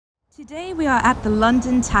Today we are at the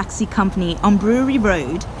London Taxi Company on Brewery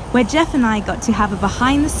Road, where Geoff and I got to have a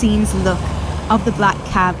behind-the-scenes look of the black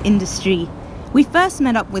cab industry. We first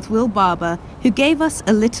met up with Will Barber, who gave us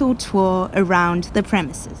a little tour around the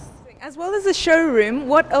premises. As well as a showroom,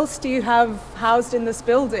 what else do you have housed in this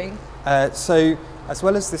building? So, as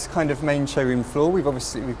well as this kind of main showroom floor, we've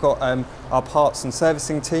got our parts and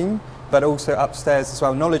servicing team, but also upstairs as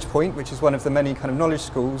well, Knowledge Point, which is one of the many kind of knowledge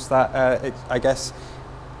schools that I guess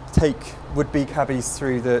take would-be cabbies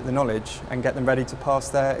through the knowledge and get them ready to pass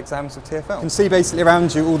their exams with TfL. You can see basically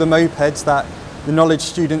around you all the mopeds that the knowledge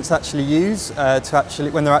students actually use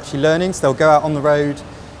when they're actually learning. So they'll go out on the road,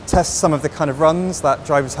 test some of the kind of runs that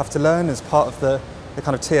drivers have to learn as part of the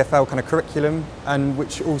kind of TfL kind of curriculum, and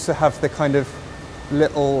which also have the kind of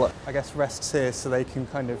little, I guess, rests here so they can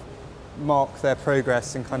kind of mark their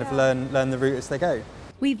progress and kind of learn the route as they go.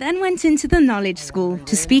 We then went into the knowledge school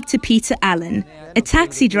to speak to Peter Allen, a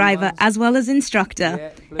taxi driver as well as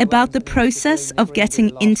instructor, about the process of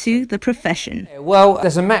getting into the profession. Well,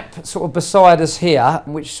 there's a map sort of beside us here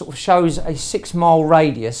which sort of shows a 6-mile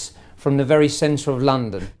radius from the very centre of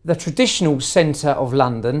London. The traditional centre of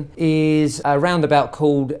London is a roundabout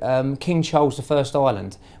called King Charles I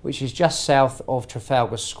Island, which is just south of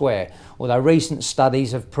Trafalgar Square, although recent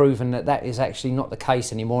studies have proven that that is actually not the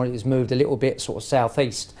case anymore. It has moved a little bit sort of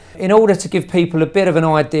southeast. In order to give people a bit of an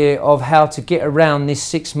idea of how to get around this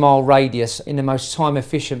 6-mile radius in the most time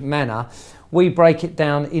efficient manner, we break it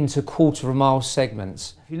down into quarter-of-a-mile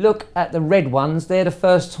segments. If you look at the red ones, they're the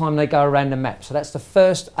first time they go around the map. So that's the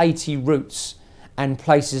first 80 routes and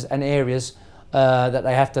places and areas that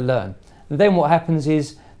they have to learn. And then what happens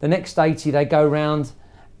is the next 80 they go round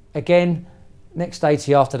again, next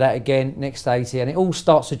 80 after that again, next 80, and it all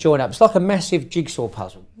starts to join up. It's like a massive jigsaw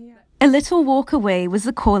puzzle. A little walk away was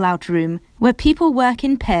the call-out room, where people work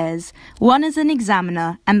in pairs, one as an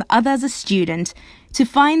examiner and the other as a student, to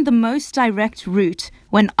find the most direct route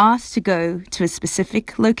when asked to go to a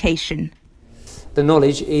specific location. The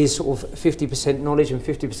knowledge is sort of 50% knowledge and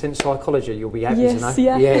 50% psychology, you'll be happy to know.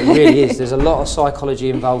 Yeah. Yeah, it really is. There's a lot of psychology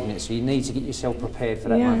involved in it, so you need to get yourself prepared for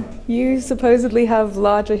that moment. You supposedly have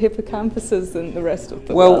larger hippocampuses than the rest of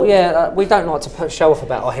the Well, world. yeah, we don't like to show off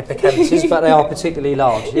about our hippocampuses, but they are particularly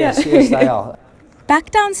large. Yes, yes, they are.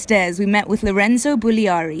 Back downstairs, we met with Lorenzo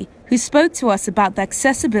Bugliari, who spoke to us about the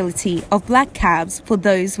accessibility of black cabs for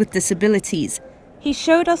those with disabilities. He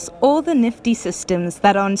showed us all the nifty systems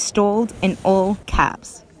that are installed in all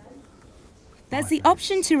cabs. There's the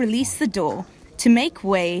option to release the door to make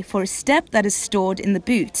way for a step that is stored in the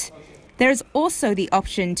boot. There is also the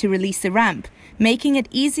option to release the ramp, making it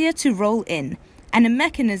easier to roll in, and a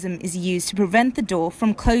mechanism is used to prevent the door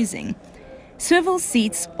from closing. Swivel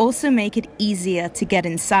seats also make it easier to get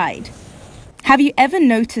inside. Have you ever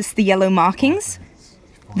noticed the yellow markings?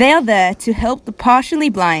 They are there to help the partially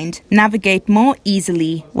blind navigate more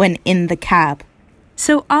easily when in the cab.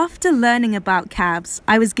 So after learning about cabs,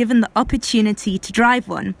 I was given the opportunity to drive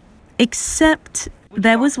one, except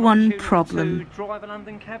there was one problem. To drive a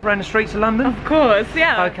London cab around the streets of London? Of course,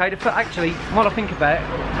 yeah. Okay, actually, while I think about it,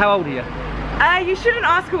 how old are you? You shouldn't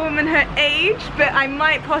ask a woman her age, but I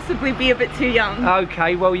might possibly be a bit too young.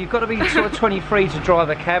 Okay, well, you've got to be sort of 23 to drive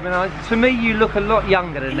a cab, and to me you look a lot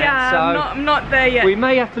younger than that. So I'm not there yet. We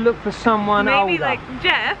may have to look for someone older. Maybe like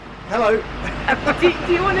Geoff. Hello.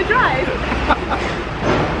 Do you want to drive?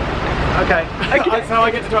 Okay. So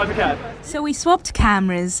I get to drive the cab. So we swapped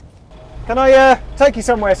cameras. Can I take you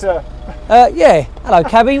somewhere, sir? Yeah. Hello,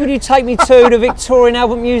 cabby. Would you take me to the Victorian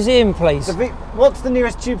Albert Museum, please? What's the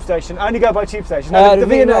nearest tube station? I only go by tube station. No, the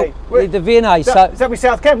V&A. The V&A. That'd be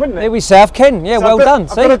South Kent, wouldn't it? It'd be South Kent. Yeah, so well done.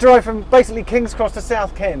 I've got to drive from basically King's Cross to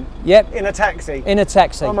South Kent. Yep. In a taxi. In a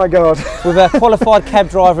taxi. Oh my God. With a qualified cab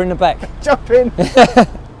driver in the back. Jump in.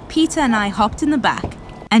 Peter and I hopped in the back,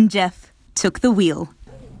 and Geoff took the wheel.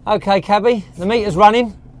 Okay, cabby. The meter's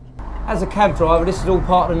running. As a cab driver, this is all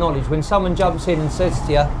part of the knowledge. When someone jumps in and says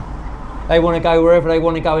to you they want to go wherever they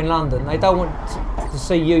want to go in London, they don't want to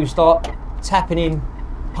see you start tapping in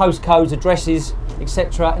postcodes, addresses,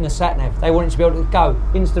 etc. in a sat-nav. They want it to be able to go,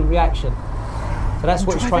 instant reaction. So that's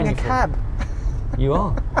what it's training for. Driving a cab. You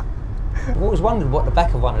are. I've always wondered what the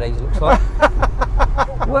back of one of these looks like.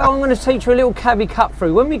 Well, I'm going to teach you a little cabbie cut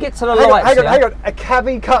through. When we get to the lights hang on, a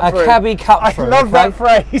cabbie cut through. A cabbie cut through. I love that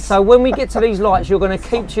phrase. So when we get to these lights, you're going to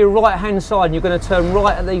keep to your right hand side and you're going to turn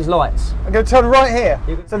right at these lights. I'm going to turn right here.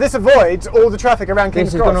 So this avoids all the traffic around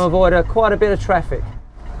King's Cross. This is going to avoid quite a bit of traffic.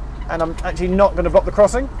 And I'm actually not going to block the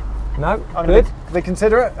crossing? No, I'm good. Be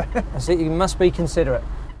considerate. That's it, you must be considerate.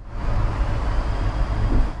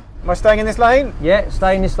 Am I staying in this lane? Yeah,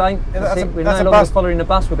 stay in this lane. That's We're that's no a longer bus. following the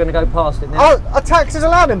bus, we're going to go past it now. Are taxis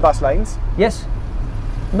allowed in bus lanes? Yes.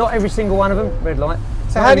 Not every single one of them, red light.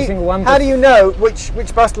 So Not how every do, single one, how but, do you know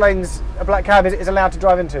which bus lanes a black cab is allowed to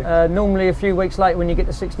drive into? normally a few weeks later when you get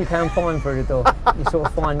the £60 fine through the door, you sort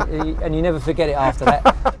of find, and you never forget it after that.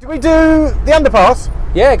 Do we do the underpass?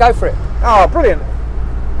 Yeah, go for it. Oh, brilliant.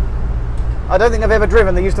 I don't think I've ever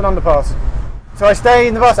driven the Euston underpass. So I stay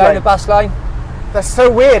in the bus Stay lane? in the bus lane. That's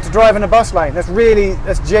so weird to drive in a bus lane. That's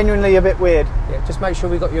genuinely a bit weird. Yeah, just make sure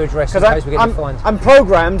we got your address in case we get the fines. I'm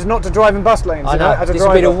programmed not to drive in bus lanes. I you know, as a this will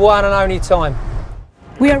be the driver. one and only time.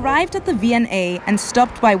 We arrived at the V&A and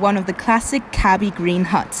stopped by one of the classic cabbie green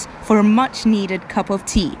huts for a much needed cup of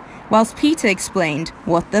tea, whilst Peter explained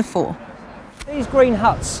what they're for. These green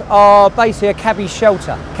huts are basically a cabbie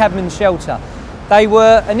shelter, cabman's shelter. They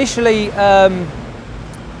were initially dotted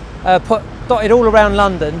all around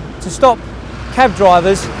London to stop cab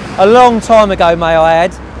drivers a long time ago, may I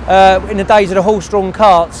add, in the days of the horse-drawn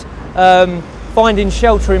carts, finding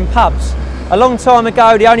shelter in pubs. A long time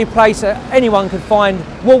ago, the only place that anyone could find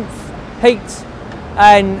warmth, heat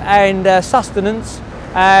and sustenance,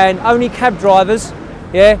 and only cab drivers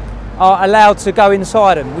are allowed to go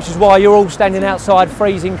inside them, which is why you're all standing outside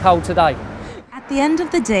freezing cold today. At the end of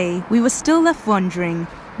the day, we were still left wondering,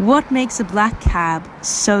 what makes a black cab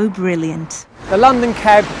so brilliant? The London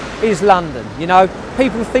cab is London. You know,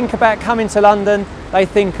 people think about coming to London, they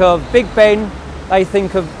think of Big Ben, they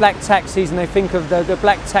think of black taxis, and they think of the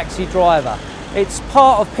black taxi driver. It's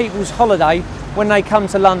part of people's holiday when they come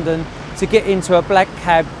to London to get into a black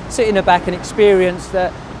cab, sit in the back and experience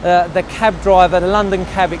the cab driver, the London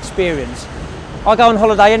cab experience. I go on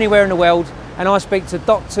holiday anywhere in the world and I speak to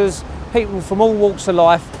doctors, people from all walks of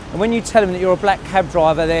life, and when you tell them that you're a black cab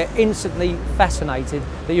driver, they're instantly fascinated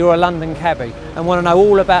that you're a London cabbie and want to know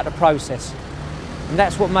all about the process. And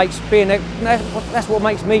that's what makes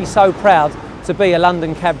me so proud to be a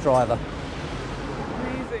London cab driver.